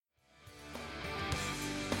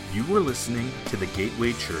You are listening to the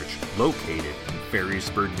Gateway Church located in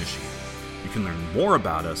Ferrysburg, Michigan. You can learn more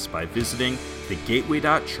about us by visiting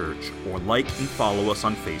thegateway.church or like and follow us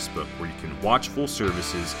on Facebook, where you can watch full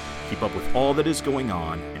services, keep up with all that is going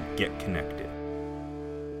on, and get connected.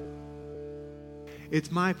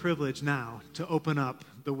 It's my privilege now to open up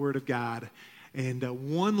the Word of God and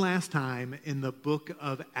one last time in the book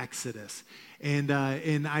of Exodus. And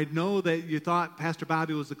I know that you thought Pastor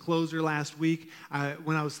Bobby was the closer last week.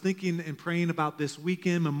 When I was thinking and praying about this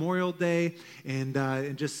weekend, Memorial Day,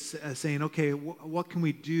 and just saying, okay, what can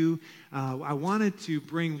we do? I wanted to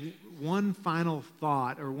bring one final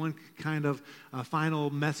thought or one kind of final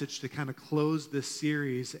message to kind of close this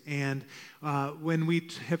series. And when we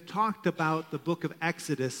have talked about the book of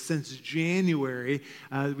Exodus since January,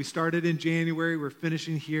 we started in January, we're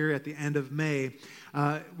finishing here at the end of May.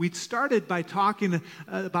 We started by talking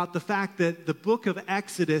about the fact that the book of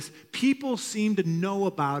Exodus, people seem to know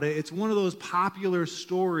about it. It's one of those popular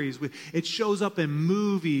stories. It shows up in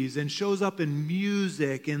movies and shows up in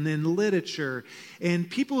music and in literature. And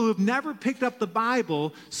people who have never picked up the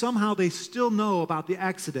Bible, somehow they still know about the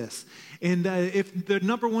Exodus. And if the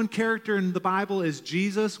number one character in the Bible is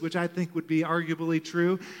Jesus, which I think would be arguably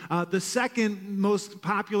true, the second most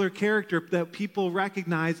popular character that people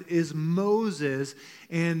recognize is Moses.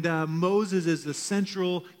 And Moses is the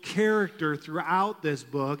central character throughout this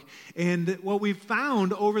book. And what we've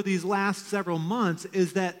found over these last several months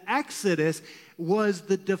is that Exodus was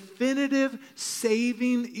the definitive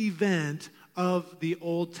saving event of the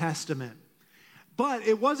Old Testament. But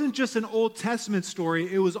it wasn't just an Old Testament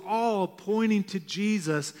story. It was all pointing to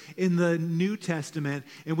Jesus in the New Testament.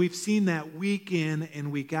 And we've seen that week in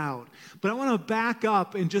and week out. But I want to back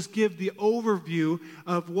up and just give the overview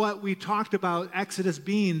of what we talked about Exodus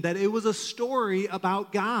being, that it was a story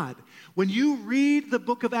about God. When you read the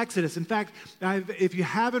book of Exodus, in fact, if you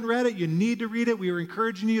haven't read it, you need to read it. We are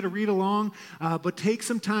encouraging you to read along, but take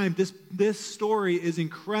some time. This story is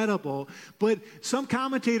incredible. But some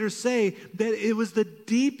commentators say that it was the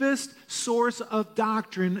deepest source of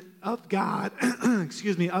doctrine of God,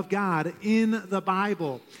 of God in the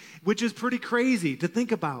Bible, which is pretty crazy to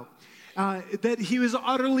think about. That he was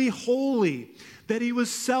utterly holy, that he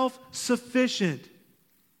was self-sufficient.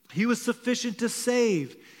 He was sufficient to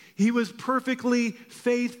save. He was perfectly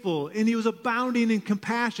faithful, and he was abounding in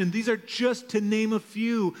compassion. These are just to name a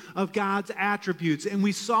few of God's attributes, and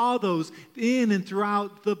we saw those in and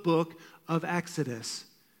throughout the book of Exodus.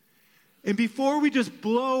 And before we just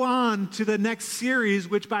blow on to the next series,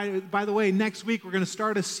 which by the way, next week we're going to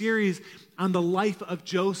start a series on the life of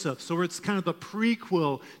Joseph. So it's kind of the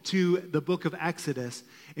prequel to the book of Exodus.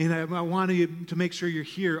 And I want you to make sure you're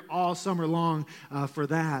here all summer long for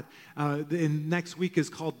that. And next week is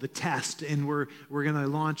called The Test, and we're going to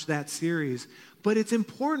launch that series. But it's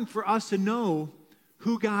important for us to know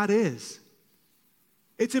who God is.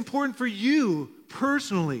 It's important for you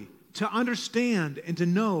personally to understand and to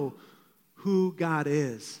know who God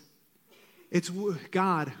is. It's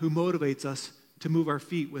God who motivates us to move our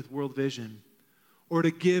feet with world vision, or to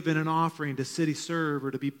give in an offering to city serve, or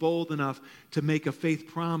to be bold enough to make a faith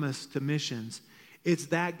promise to missions. It's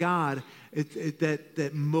that God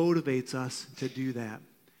that motivates us to do that.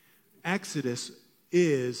 Exodus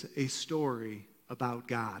is a story about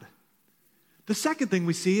God. The second thing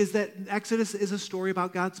we see is that Exodus is a story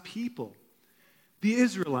about God's people, the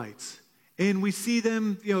Israelites. And we see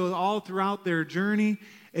them, all throughout their journey.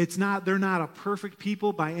 They're not a perfect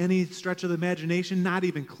people by any stretch of the imagination, not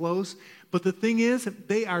even close. But the thing is,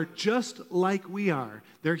 they are just like we are.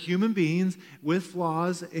 They're human beings with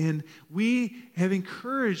flaws, and we have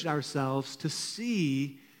encouraged ourselves to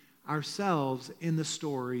see ourselves in the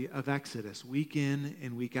story of Exodus, week in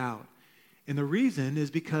and week out. And the reason is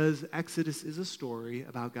because Exodus is a story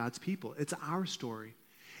about God's people. It's our story.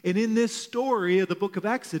 And in this story of the book of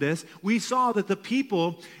Exodus, we saw that the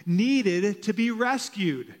people needed to be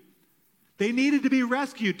rescued. They needed to be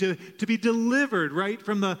rescued, to be delivered, right,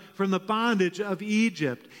 from the bondage of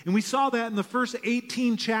Egypt. And we saw that in the first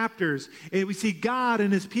 18 chapters. And we see God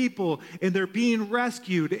and his people, and they're being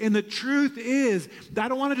rescued. And the truth is, I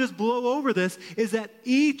don't want to just blow over this, is that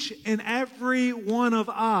each and every one of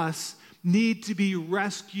us need to be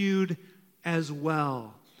rescued as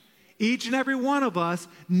well. Each and every one of us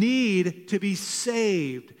need to be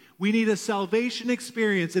saved. We need a salvation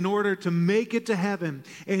experience in order to make it to heaven.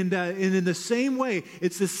 And in the same way,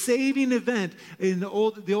 it's the saving event in the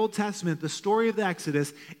Old Testament, the story of the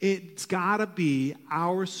Exodus. It's got to be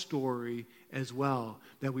our story as well,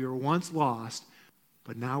 that we were once lost,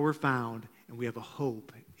 but now we're found, and we have a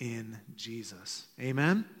hope in Jesus.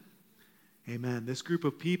 Amen? Amen. This group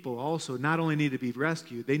of people also not only needed to be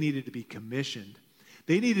rescued, they needed to be commissioned.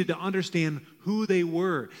 They needed to understand who they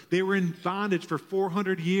were. They were in bondage for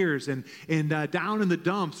 400 years and down in the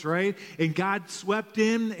dumps, right? And God swept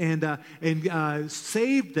in and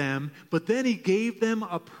saved them, but then he gave them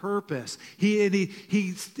a purpose. He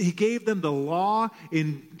gave them the law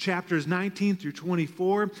in chapters 19 through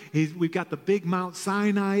 24. We've got the big Mount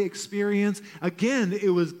Sinai experience. Again, it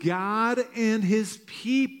was God and his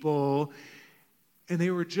people. And they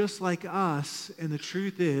were just like us, and the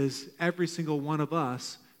truth is, every single one of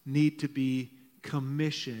us need to be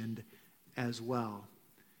commissioned as well.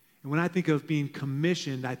 And when I think of being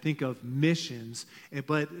commissioned, I think of missions,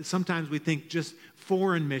 but sometimes we think just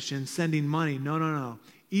foreign missions, sending money. No.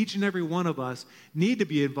 Each and every one of us need to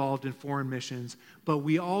be involved in foreign missions, but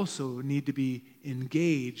we also need to be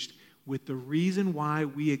engaged with the reason why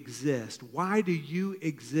we exist. Why do you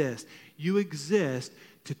exist? You exist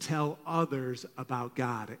to tell others about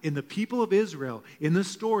God. And the people of Israel, in the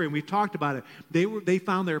story, and we've talked about it, they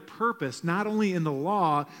found their purpose not only in the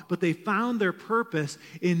law, but they found their purpose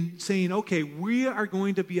in saying, okay, we are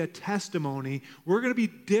going to be a testimony, we're going to be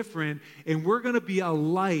different, and we're going to be a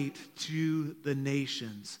light to the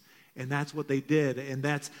nations. And that's what they did, and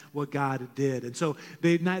that's what God did. And so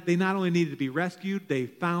they not only needed to be rescued, they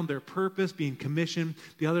found their purpose, being commissioned.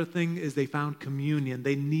 The other thing is they found communion.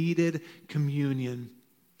 They needed communion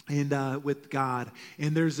with God.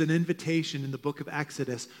 And there's an invitation in the book of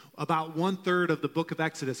Exodus, about 1/3 of the book of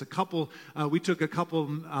Exodus. We took a couple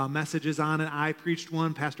messages on it. I preached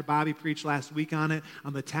one. Pastor Bobby preached last week on it,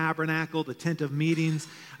 on the tabernacle, the tent of meetings.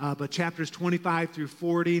 But chapters 25 through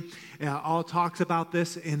 40 all talks about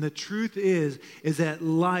this. And the truth is that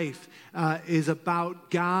life is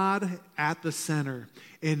about God at the center,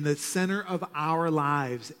 in the center of our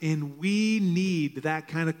lives. And we need that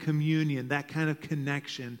kind of communion, that kind of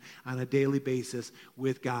connection on a daily basis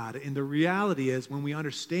with God. And the reality is, when we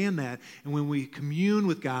understand that, and when we commune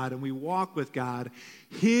with God and we walk with God,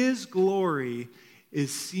 his glory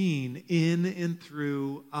is seen in and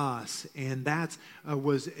through us. And that's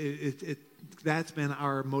been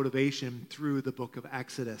our motivation through the book of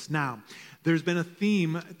Exodus. Now, there's been a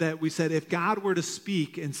theme that we said, if God were to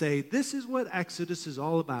speak and say, this is what Exodus is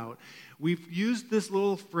all about, we've used this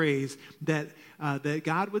little phrase that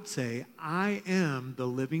God would say, I am the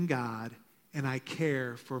living God, and I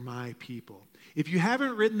care for my people. If you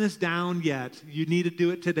haven't written this down yet, you need to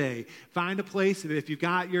do it today. Find a place. If you've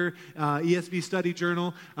got your ESV study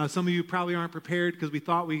journal, some of you probably aren't prepared because we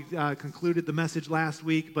thought we concluded the message last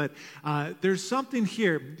week, but there's something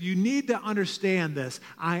here. You need to understand this.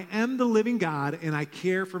 I am the living God, and I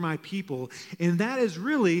care for my people. And that is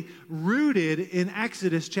really rooted in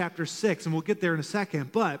Exodus chapter 6, and we'll get there in a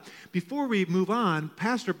second. But before we move on,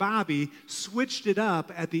 Pastor Bobby switched it up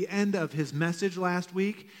at the end of his message last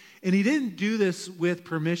week. And he didn't do this with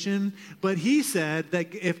permission, but he said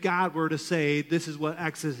that if God were to say, this is what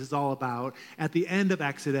Exodus is all about, at the end of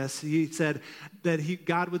Exodus, he said that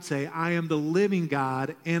God would say, I am the living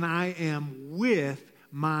God, and I am with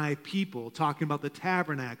my people, talking about the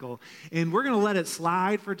tabernacle. And we're going to let it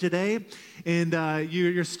slide for today. And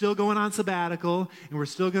you're still going on sabbatical, and we're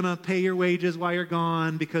still going to pay your wages while you're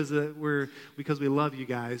gone because we love you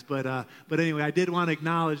guys. But anyway, I did want to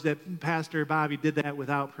acknowledge that Pastor Bobby did that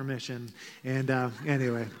without permission. And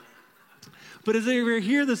anyway. But as we were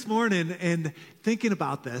here this morning and thinking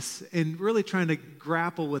about this and really trying to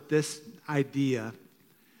grapple with this idea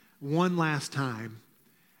one last time,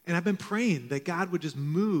 and I've been praying that God would just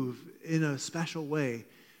move in a special way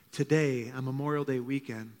today on Memorial Day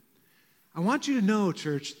weekend. I want you to know,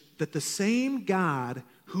 church, that the same God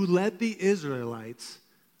who led the Israelites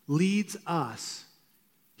leads us.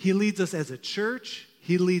 He leads us as a church.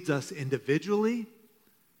 He leads us individually.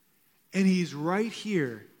 And he's right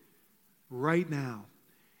here, right now.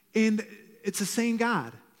 And it's the same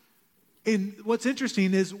God. And what's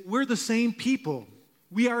interesting is we're the same people.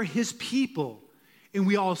 We are his people. And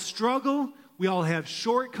we all struggle, we all have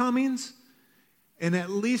shortcomings, and at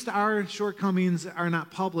least our shortcomings are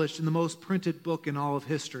not published in the most printed book in all of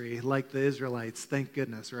history, like the Israelites, thank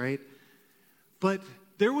goodness, right? But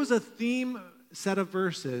there was a theme set of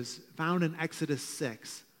verses found in Exodus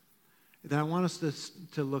 6 that I want us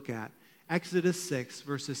to look at. Exodus 6,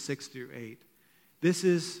 verses 6 through 8. This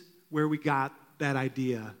is where we got that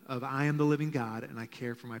idea of I am the living God and I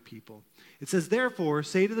care for my people. It says, therefore,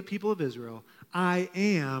 say to the people of Israel, I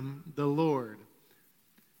am the Lord,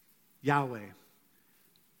 Yahweh.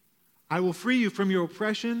 I will free you from your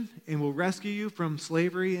oppression and will rescue you from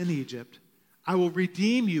slavery in Egypt. I will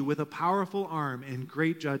redeem you with a powerful arm and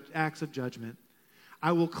great acts of judgment.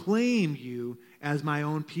 I will claim you as my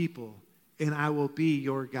own people and I will be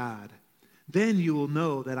your God. Then you will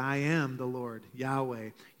know that I am the Lord, Yahweh,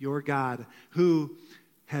 your God, who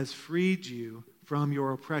has freed you from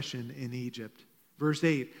your oppression in Egypt. Verse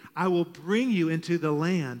 8, I will bring you into the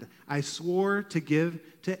land I swore to give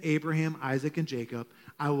to Abraham, Isaac, and Jacob.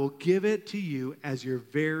 I will give it to you as your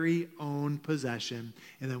very own possession.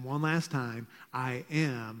 And then one last time, I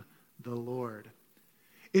am the Lord.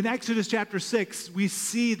 In Exodus chapter 6, we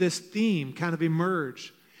see this theme kind of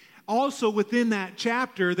emerge. Also within that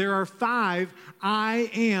chapter, there are 5 I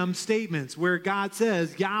am statements where God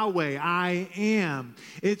says, Yahweh, I am.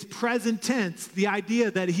 It's present tense, the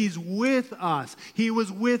idea that he's with us. He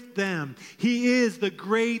was with them. He is the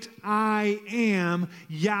great I am,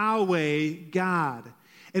 Yahweh God.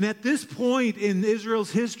 And at this point in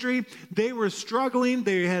Israel's history, they were struggling.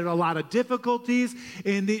 They had a lot of difficulties.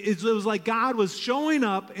 And it was like God was showing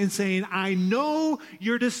up and saying, I know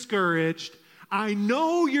you're discouraged. I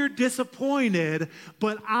know you're disappointed,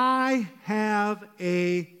 but I have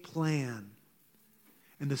a plan.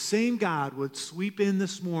 And the same God would sweep in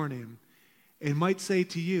this morning and might say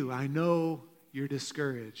to you, I know you're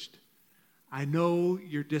discouraged. I know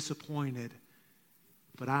you're disappointed,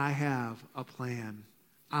 but I have a plan.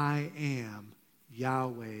 I am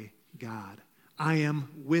Yahweh God. I am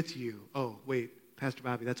with you. Oh, wait, Pastor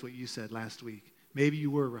Bobby, that's what you said last week. Maybe you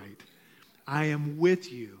were right. I am with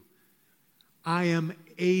you. I am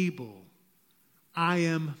able. I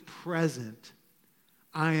am present.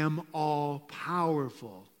 I am all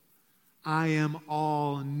powerful. I am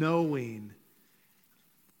all knowing.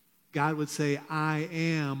 God would say, I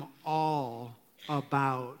am all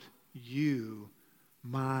about you,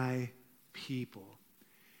 my people.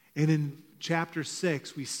 And in chapter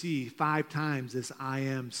 6, we see 5 times this I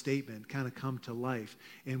am statement kind of come to life.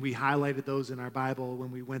 And we highlighted those in our Bible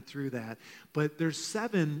when we went through that. But there's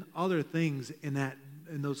 7 other things in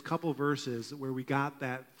those couple verses where we got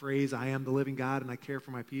that phrase, I am the living God and I care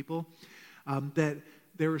for my people, that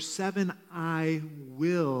there were 7 I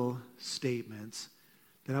will statements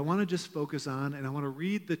that I want to just focus on, and I want to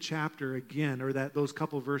read the chapter again, or those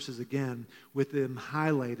couple verses again, with them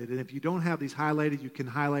highlighted. And if you don't have these highlighted, you can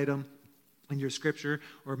highlight them in your scripture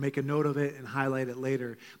or make a note of it and highlight it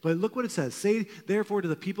later. But look what it says. Say, therefore, to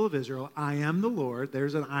the people of Israel, I am the Lord.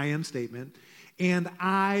 There's an I am statement. And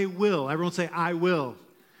I will. Everyone say, I will.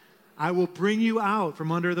 I will bring you out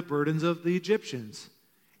from under the burdens of the Egyptians.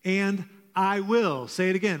 And I will.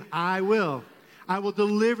 Say it again. I will. I will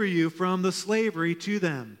deliver you from the slavery to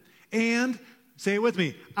them. And, say it with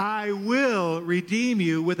me, I will redeem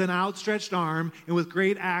you with an outstretched arm and with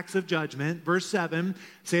great acts of judgment. Verse 7,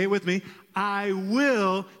 say it with me, I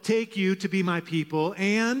will take you to be my people,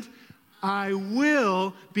 and I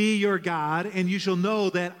will be your God, and you shall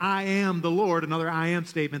know that I am the Lord, another I am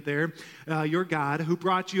statement there, your God, who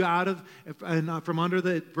brought you out of from under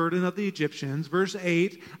the burden of the Egyptians. Verse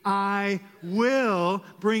 8, I will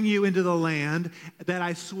bring you into the land that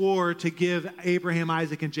I swore to give Abraham,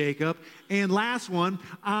 Isaac, and Jacob. And last one,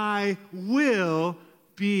 I will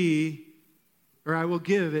give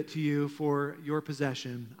it to you for your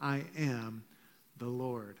possession. I am the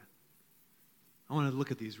Lord. I want to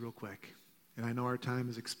look at these real quick. And I know our time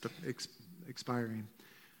is expiring.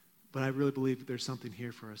 But I really believe there's something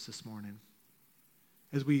here for us this morning.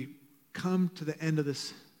 As we come to the end of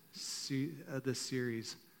this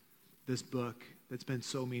series, this book that's been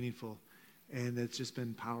so meaningful and it's just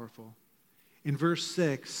been powerful. In verse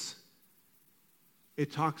 6,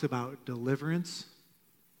 it talks about deliverance,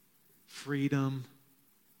 freedom,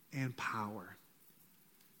 and power.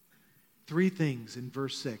 3 things in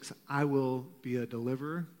verse 6. I will be a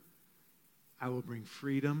deliverer. I will bring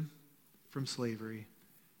freedom from slavery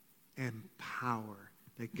and power.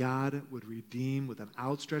 That God would redeem with an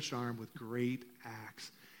outstretched arm with great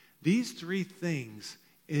acts. These 3 things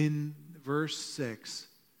in verse 6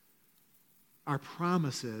 are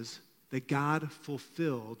promises that God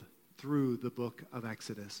fulfilled through the book of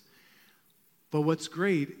Exodus. But what's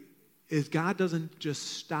great is God doesn't just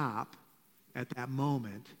stop at that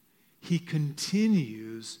moment. He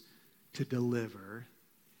continues to deliver.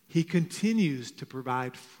 He continues to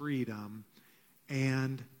provide freedom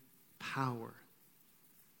and power.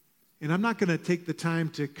 And I'm not going to take the time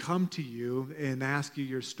to come to you and ask you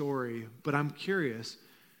your story, but I'm curious,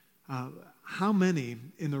 how many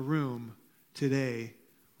in the room today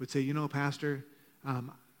would say, you know, Pastor,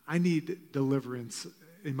 I need deliverance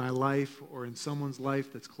in my life or in someone's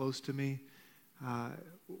life that's close to me?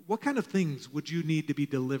 What kind of things would you need to be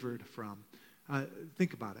delivered from?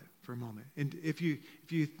 Think about it for a moment. And if you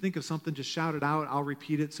think of something, just shout it out. I'll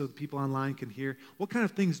repeat it so the people online can hear. What kind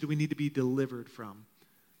of things do we need to be delivered from?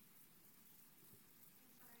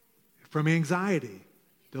 From anxiety.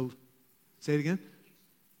 Say it again.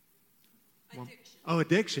 Addiction. Oh,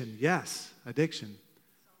 addiction. Yes, addiction.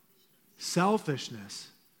 Selfishness.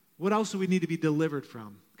 What else do we need to be delivered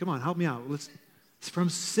from? Come on, help me out. It's from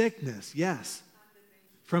sickness. Yes.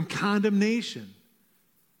 From condemnation.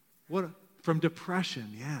 What? From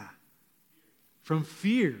depression. Yeah. From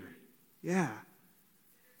fear. Yeah.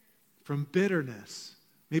 From bitterness.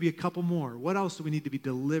 Maybe a couple more. What else do we need to be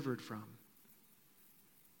delivered from?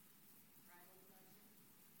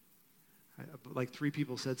 Like 3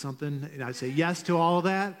 people said something, and I say yes to all of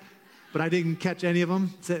that, but I didn't catch any of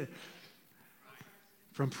them.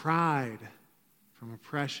 From pride, from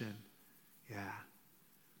oppression. Yeah.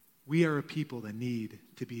 We are a people that need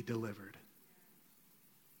to be delivered.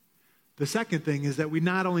 The second thing is that we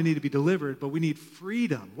not only need to be delivered, but we need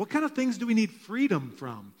freedom. What kind of things do we need freedom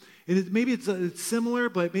from? And maybe it's similar,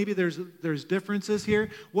 but maybe there's differences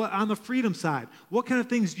here. What on the freedom side, what kind of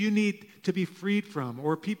things do you need to be freed from,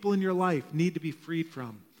 or people in your life need to be freed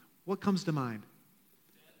from? What comes to mind?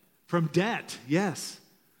 From debt, yes.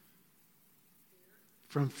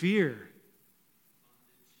 From fear.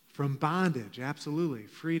 From bondage, absolutely.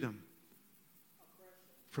 Freedom.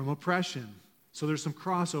 From oppression. So there's some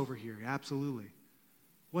crossover here, absolutely.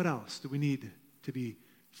 What else do we need to be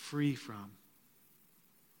free from?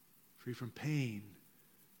 Free from pain.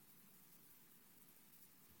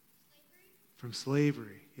 From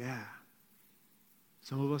slavery, yeah.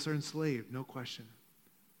 Some of us are enslaved, no question.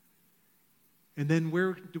 And then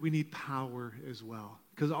where do we need power as well?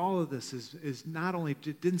 Because all of this is not only,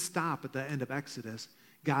 it didn't stop at the end of Exodus.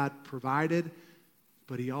 God provided,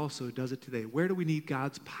 but he also does it today. Where do we need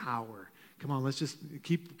God's power? Come on, let's just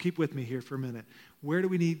keep with me here for a minute. Where do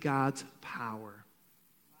we need God's power?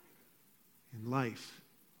 In life.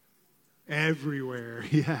 Everywhere.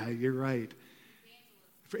 Yeah, you're right.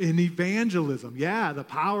 In evangelism. Yeah, the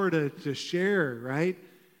power to share, right?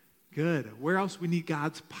 Good. Where else we need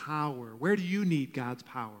God's power? Where do you need God's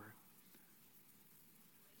power?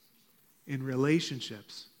 In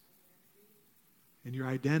relationships. In your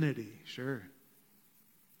identity, sure.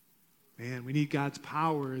 Man, we need God's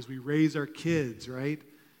power as we raise our kids, right?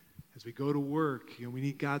 As we go to work, we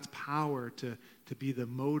need God's power to be the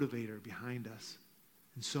motivator behind us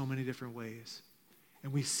in so many different ways.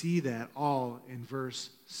 And we see that all in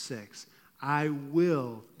verse 6. I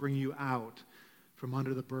will bring you out from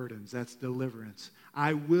under the burdens. That's deliverance.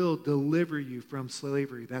 I will deliver you from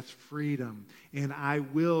slavery. That's freedom. And I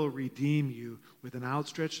will redeem you with an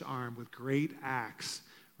outstretched arm, with great acts,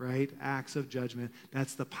 right? Acts of judgment.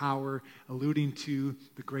 That's the power alluding to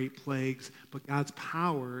the great plagues. But God's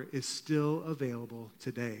power is still available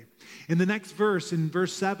today. In the next verse, in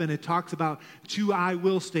verse 7, it talks about 2 I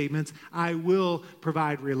will statements. I will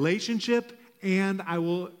provide relationship, and I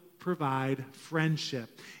will provide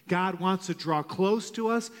friendship. God wants to draw close to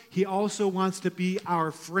us. He also wants to be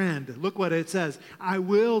our friend. Look what it says. I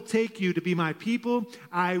will take you to be my people.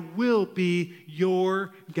 I will be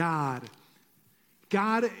your God.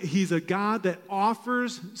 God, he's a God that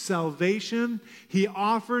offers salvation. He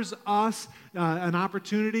offers us an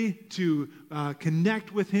opportunity to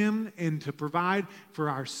connect with him and to provide for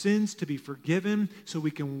our sins to be forgiven so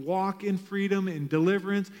we can walk in freedom and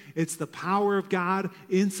deliverance. It's the power of God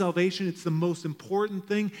in salvation. It's the most important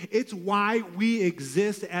thing. It's why we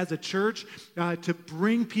exist as a church, to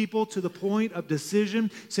bring people to the point of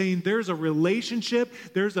decision, saying there's a relationship,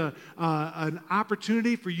 there's an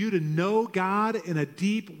opportunity for you to know God in a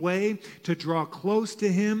deep way, to draw close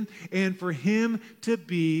to him, and for him to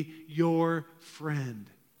be your friend.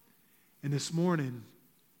 And this morning,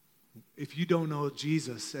 if you don't know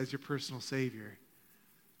Jesus as your personal Savior,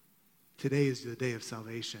 today is the day of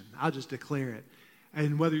salvation. I'll just declare it.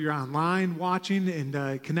 And whether you're online watching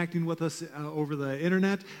and connecting with us over the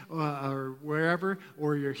internet or wherever,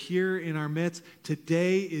 or you're here in our midst,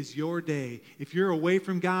 today is your day. If you're away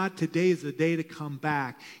from God, today is the day to come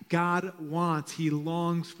back. God wants, he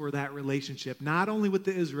longs for that relationship, not only with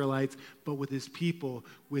the Israelites, but with his people,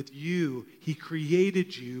 with you. He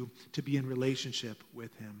created you to be in relationship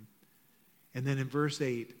with him. And then in verse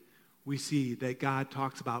 8, we see that God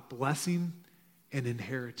talks about blessing and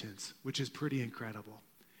inheritance, which is pretty incredible.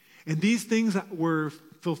 And these things were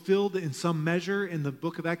fulfilled in some measure in the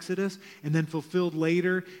book of Exodus, and then fulfilled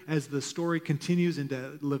later as the story continues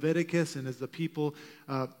into Leviticus and as the people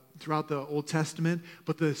throughout the Old Testament.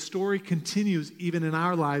 But the story continues even in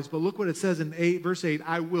our lives. But look what it says in verse 8,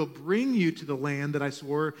 I will bring you to the land that I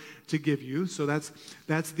swore to give you. So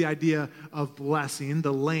that's the idea of blessing,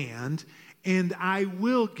 the land. And I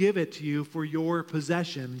will give it to you for your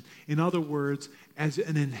possession. In other words, as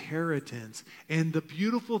an inheritance. And the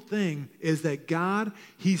beautiful thing is that God,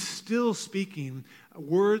 he's still speaking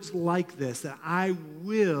words like this, that I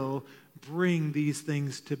will bring these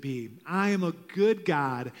things to be. I am a good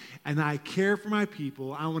God, and I care for my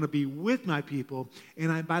people. I want to be with my people.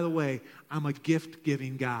 And by the way, I'm a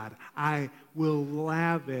gift-giving God. I will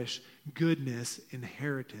lavish goodness,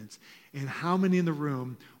 inheritance. And how many in the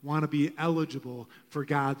room want to be eligible for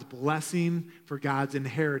God's blessing, for God's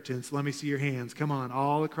inheritance? Let me see your hands. Come on,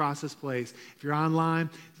 all across this place. If you're online,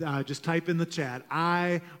 just type in the chat,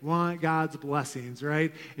 I want God's blessings,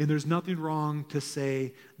 right? And there's nothing wrong to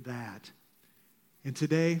say that. And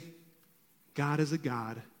today, God is a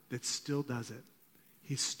God that still does it.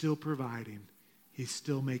 He's still providing. He's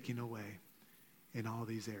still making a way in all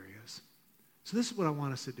these areas. So this is what I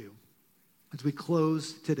want us to do. As we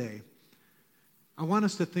close today, I want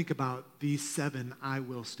us to think about these 7 I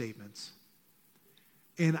will statements.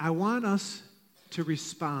 And I want us to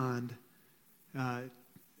respond.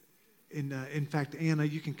 In fact, Anna,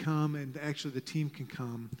 you can come, and actually the team can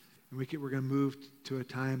come, and we're going to move to a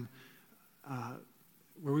time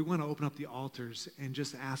where we want to open up the altars and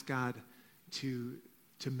just ask God to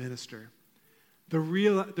minister. The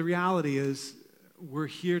reality is we're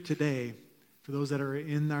here today for those that are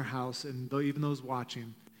in our house and even those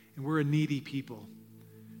watching, and we're a needy people,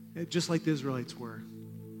 just like the Israelites were.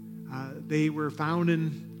 They were found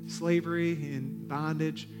in slavery, in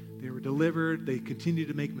bondage. They were delivered. They continue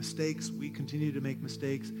to make mistakes. We continue to make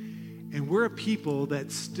mistakes. And we're a people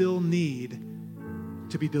that still need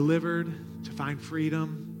to be delivered, to find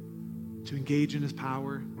freedom, to engage in his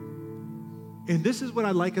power. And this is what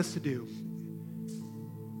I'd like us to do.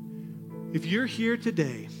 If you're here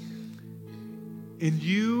today and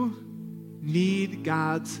you need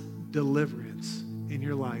God's deliverance in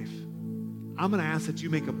your life, I'm going to ask that you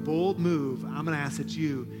make a bold move. I'm going to ask that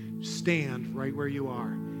you stand right where you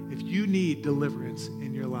are. If you need deliverance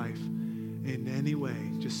in your life in any way,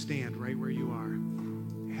 just stand right where you are.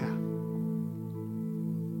 Yeah.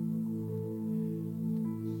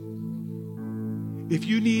 If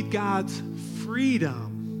you need God's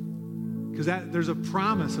freedom, because there's a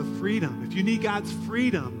promise of freedom. If you need God's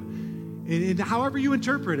freedom, and however you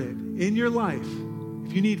interpret it in your life,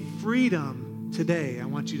 if you need freedom today, I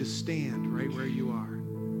want you to stand right where you are.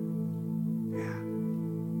 Yeah.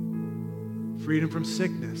 Freedom from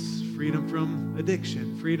sickness, freedom from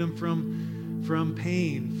addiction, freedom from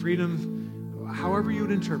pain, freedom, however you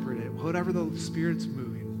would interpret it, whatever the Spirit's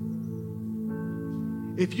moving.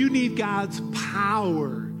 If you need God's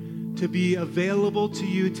power to be available to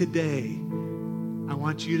you today, I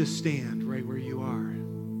want you to stand right where you are.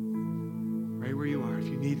 Right where you are. If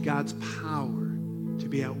you need God's power to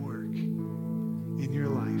be at work in your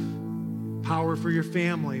life, power for your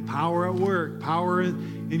family, power at work, power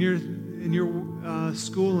in your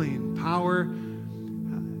schooling, power,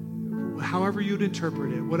 however you'd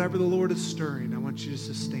interpret it, whatever the Lord is stirring, I want you just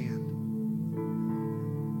to stand.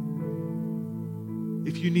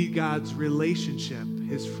 If you need God's relationship,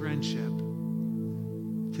 his friendship,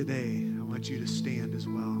 today, I want you to stand as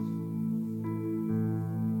well.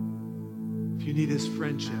 If you need his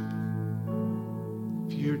friendship,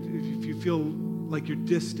 if you feel like you're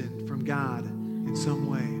distant from God in some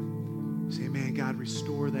way, say, man, God,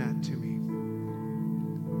 restore that to me.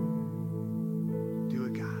 Do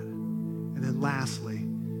it, God. And then lastly,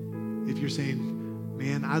 if you're saying,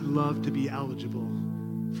 man, I'd love to be eligible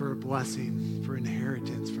for a blessing, for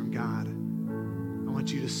inheritance from God, I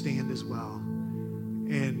want you to stand as well.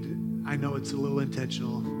 And I know it's a little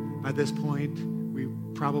intentional. By this point, we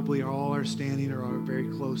probably all are standing or are very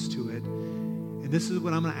close to it. And this is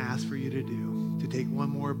what I'm going to ask for you to do, to take one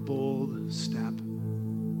more bold step,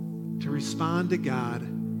 to respond to God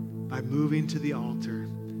by moving to the altar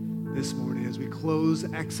this morning. As we close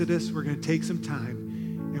Exodus, we're going to take some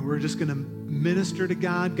time, and we're just going to minister to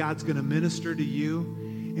God. God's going to minister to you.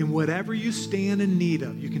 And whatever you stand in need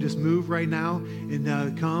of, you can just move right now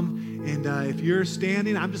and come. And if you're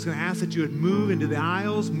standing, I'm just going to ask that you would move into the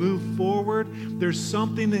aisles, move forward. There's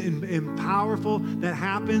something powerful that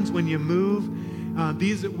happens when you move.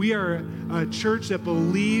 We are a church that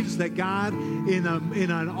believes that God, in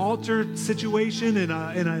an altar situation,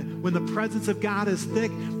 when the presence of God is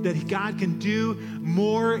thick, that God can do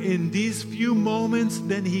more in these few moments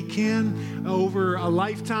than he can over a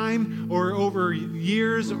lifetime or over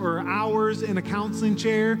years or hours in a counseling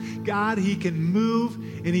chair. God, he can move,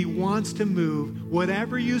 and he wants to move.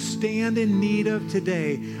 Whatever you stand in need of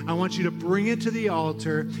today, I want you to bring it to the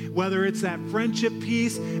altar, whether it's that friendship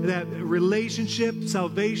piece, that relationship, sonship,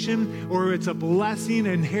 salvation, or it's a blessing,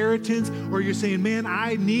 inheritance, or you're saying, man,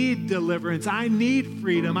 I need deliverance. I need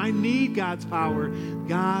freedom. I need God's power.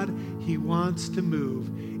 God, he wants to move.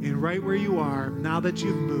 And right where you are, now that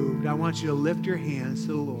you've moved, I want you to lift your hands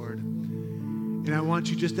to the Lord. And I want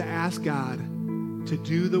you just to ask God to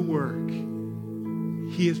do the work.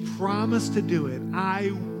 He has promised to do it.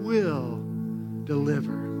 I will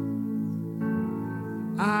deliver.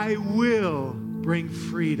 I will bring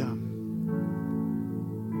freedom.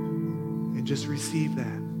 And just receive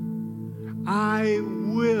that. I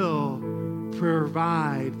will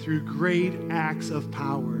provide through great acts of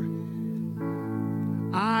power.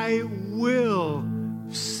 I will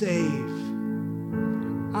save.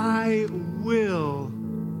 I will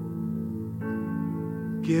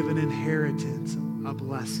give an inheritance, a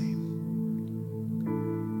blessing.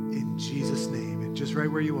 In Jesus' name. And just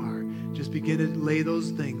right where you are, just begin to lay those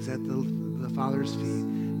things at the Father's feet.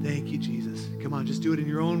 Thank you, Jesus. Come on, just do it in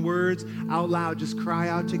your own words, out loud. Just cry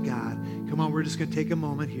out to God. Come on, we're just going to take a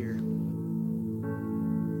moment here.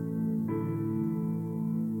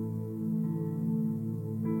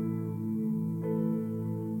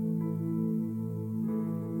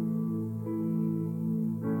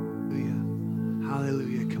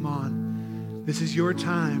 Hallelujah. Come on. This is your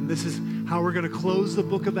time. This is how we're going to close the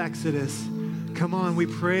book of Exodus. Come on, we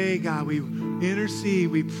pray, God. We intercede.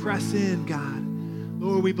 We press in, God.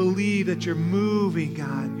 Lord, we believe that you're moving,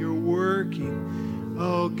 God. You're working.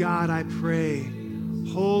 Oh, God, I pray.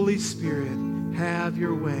 Holy Spirit, have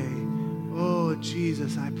your way. Oh,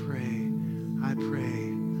 Jesus, I pray. I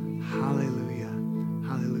pray. Hallelujah.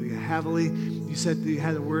 Hallelujah. Heavily, you said you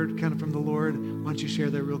had a word kind of from the Lord. Why don't you share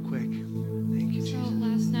that real quick? Thank you, Jesus. So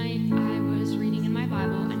last night I was reading in my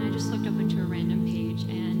Bible and I just looked open to a random page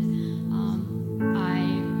and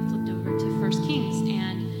I flipped over to 1 Kings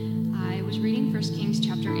and I was reading 1 Kings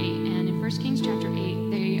chapter 8, and in 1 Kings chapter 8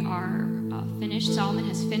 they are finished. Solomon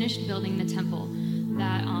has finished building the temple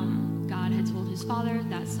that God had told his father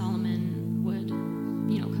that Solomon would,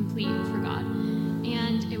 complete for God.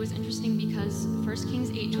 And it was interesting because 1 Kings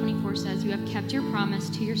 8:24 says, "You have kept your promise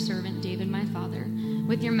to your servant David my father.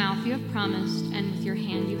 With your mouth you have promised, and with your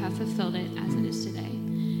hand you have fulfilled it as it is today."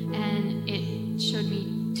 And it showed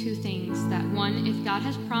me two things. That one, if God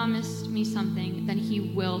has promised me something, then he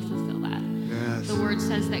will fulfill that. Yes. The word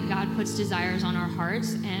says that God puts desires on our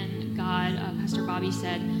hearts, and God, Pastor Bobby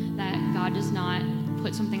said that God does not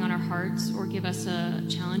put something on our hearts or give us a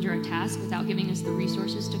challenge or a task without giving us the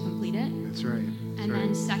resources to complete it. That's right. And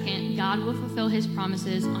then second, God will fulfill his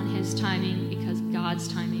promises on his timing because God's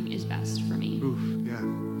timing is best for me. Oof, yeah.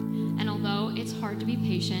 And although it's hard to be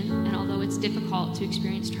patient, and although it's difficult to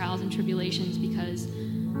experience trials and tribulations because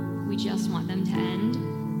we just want them to end,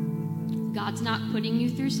 God's not putting you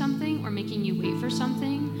through something or making you wait for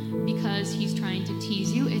something because he's trying to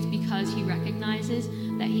tease you. It's because he recognizes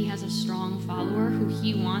that he has a strong follower who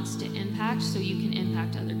he wants to impact so you can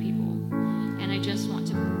impact other people. And I just want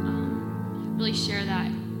to really share that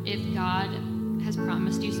if God has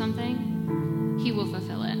promised you something, he will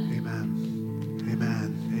fulfill it. Amen.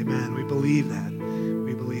 Amen. Amen. We believe that.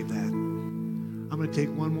 We believe that. I'm going to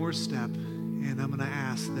take one more step, and I'm going to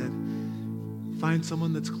ask that find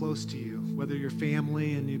someone that's close to you, whether you're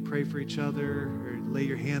family and you pray for each other, or lay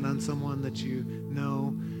your hand on someone that you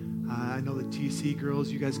know. I know the TC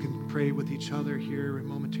girls, you guys can pray with each other here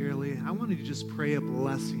momentarily. I want you to just pray a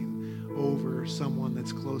blessing over someone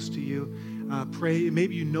that's close to you. Pray,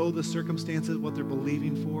 maybe you know the circumstances, what they're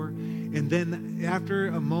believing for. And then after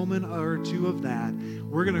a moment or two of that,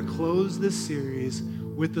 we're going to close this series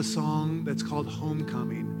with the song that's called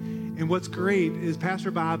Homecoming. And what's great is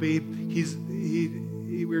Pastor Bobby,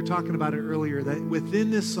 we were talking about it earlier, that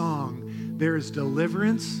within this song, there is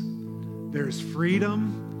deliverance, there's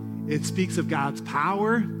freedom, it speaks of God's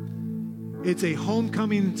power. It's a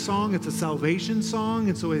homecoming song. It's a salvation song.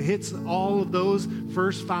 And so it hits all of those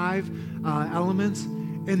first five elements.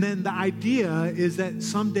 And then the idea is that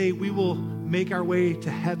someday we will make our way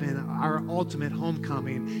to heaven, our ultimate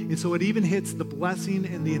homecoming. And so it even hits the blessing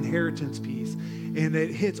and the inheritance piece. And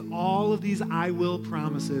it hits all of these I will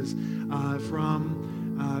promises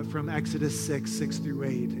from Exodus 6 through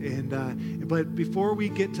 8. But before we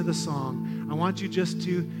get to the song, I want you just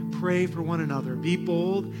to pray for one another. Be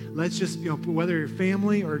bold. Let's just, whether you're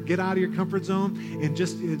family or get out of your comfort zone and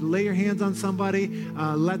just lay your hands on somebody.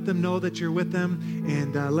 Let them know that you're with them.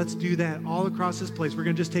 And let's do that all across this place. We're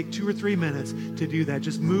going to just take 2 or 3 minutes to do that.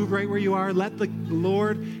 Just move right where you are. Let the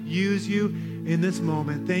Lord use you in this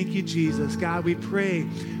moment. Thank you, Jesus. God, we pray,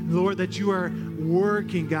 Lord, that you are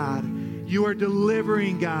working, God. You are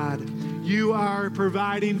delivering, God. You are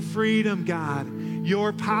providing freedom, God.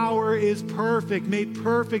 Your power is perfect, made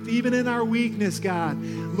perfect even in our weakness, God.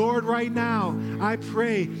 Lord, right now, I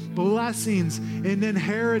pray blessings and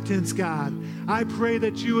inheritance, God. I pray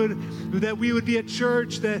that we would be a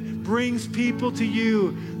church that brings people to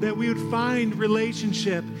you, that we would find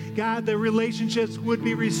relationship. God, that relationships would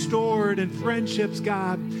be restored and friendships,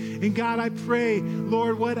 God. And God, I pray,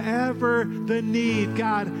 Lord, whatever the need,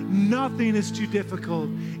 God, nothing is too difficult.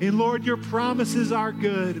 And Lord, your promises are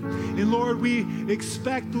good. And Lord, we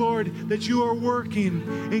expect, Lord, that you are working.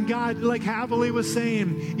 And God, like Havili was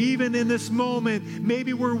saying, even in this moment,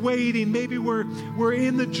 maybe we're waiting, maybe we're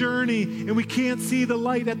in the journey and we can't see the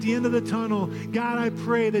light at the end of the tunnel. God, I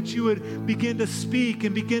pray that you would begin to speak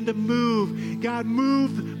and begin to move. God,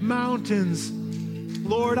 move mountains.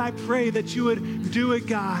 Lord, I pray that you would do it,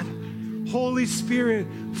 God. Holy Spirit,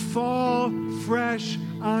 fall fresh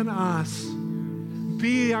on us.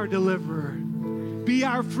 Be our deliverer. Be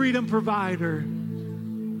our freedom provider.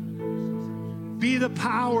 Be the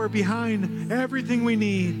power behind everything we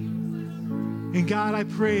need. And God, I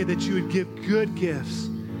pray that you would give good gifts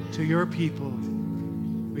to your people.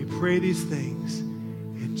 We pray these things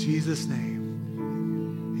in Jesus' name.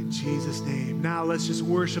 In Jesus' name. Now let's just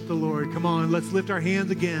worship the Lord. Come on, let's lift our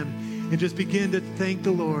hands again and just begin to thank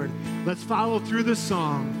the Lord. Let's follow through the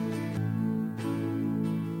song.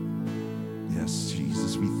 Yes,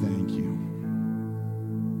 Jesus, we thank you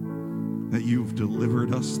that you've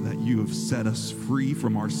delivered us, that you have set us free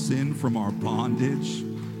from our sin, from our bondage.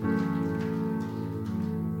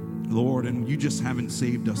 Lord, and you just haven't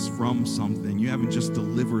saved us from something. You haven't just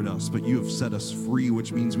delivered us, but you have set us free,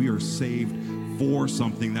 which means we are saved for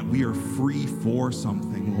something, that we are free for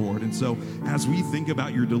something, Lord. And so as we think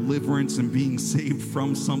about your deliverance and being saved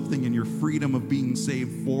from something and your freedom of being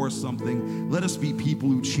saved for something, let us be people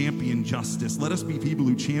who champion justice. Let us be people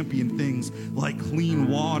who champion things like clean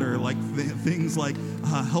water, like things like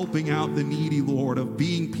helping out the needy, Lord, of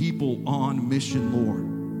being people on mission, Lord.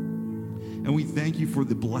 And we thank you for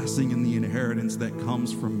the blessing and the inheritance that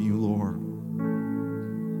comes from you, Lord.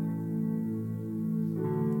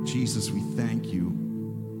 Jesus, we thank you.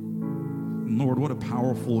 And Lord, what a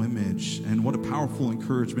powerful image and what a powerful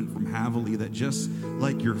encouragement from Havili, that just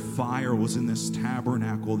like your fire was in this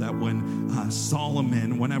tabernacle, that when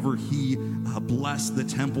Solomon, whenever he blessed the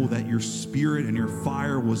temple, that your spirit and your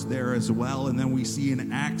fire was there as well. And then we see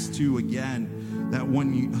in Acts 2 again, that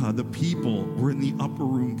when the people were in the upper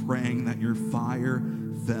room praying, that your fire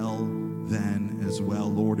fell then as well,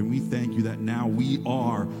 Lord. And we thank you that now we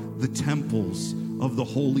are the temples of the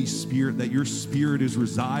Holy Spirit, that your Spirit is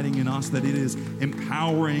residing in us, that it is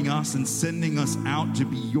empowering us and sending us out to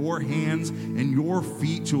be your hands and your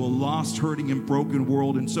feet to a lost, hurting, and broken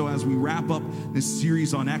world. And so as we wrap up this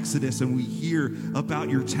series on Exodus and we hear about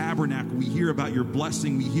your tabernacle, we hear about your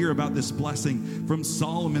blessing, we hear about this blessing from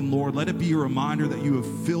Solomon, Lord, let it be a reminder that you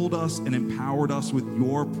have filled us and empowered us with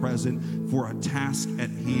your present for a task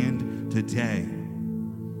at hand today.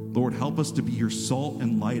 Lord, help us to be your salt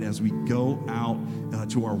and light as we go out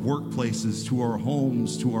to our workplaces, to our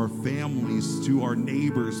homes, to our families, to our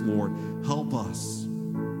neighbors, Lord. Help us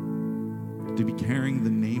to be carrying the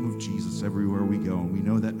name of Jesus everywhere we go. And we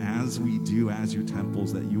know that as we do, as your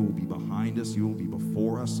temples, that you will be behind us, you will be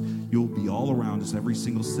before us, you will be all around us every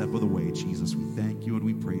single step of the way. Jesus, we thank you and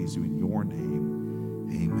we praise you in your name.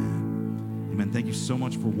 Amen. Amen. Thank you so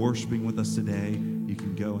much for worshiping with us today. You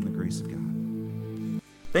can go in the grace of God.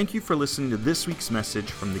 Thank you for listening to this week's message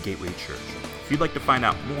from the Gateway Church. If you'd like to find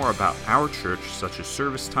out more about our church, such as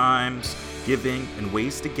service times, giving, and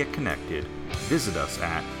ways to get connected, visit us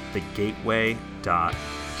at thegateway.church.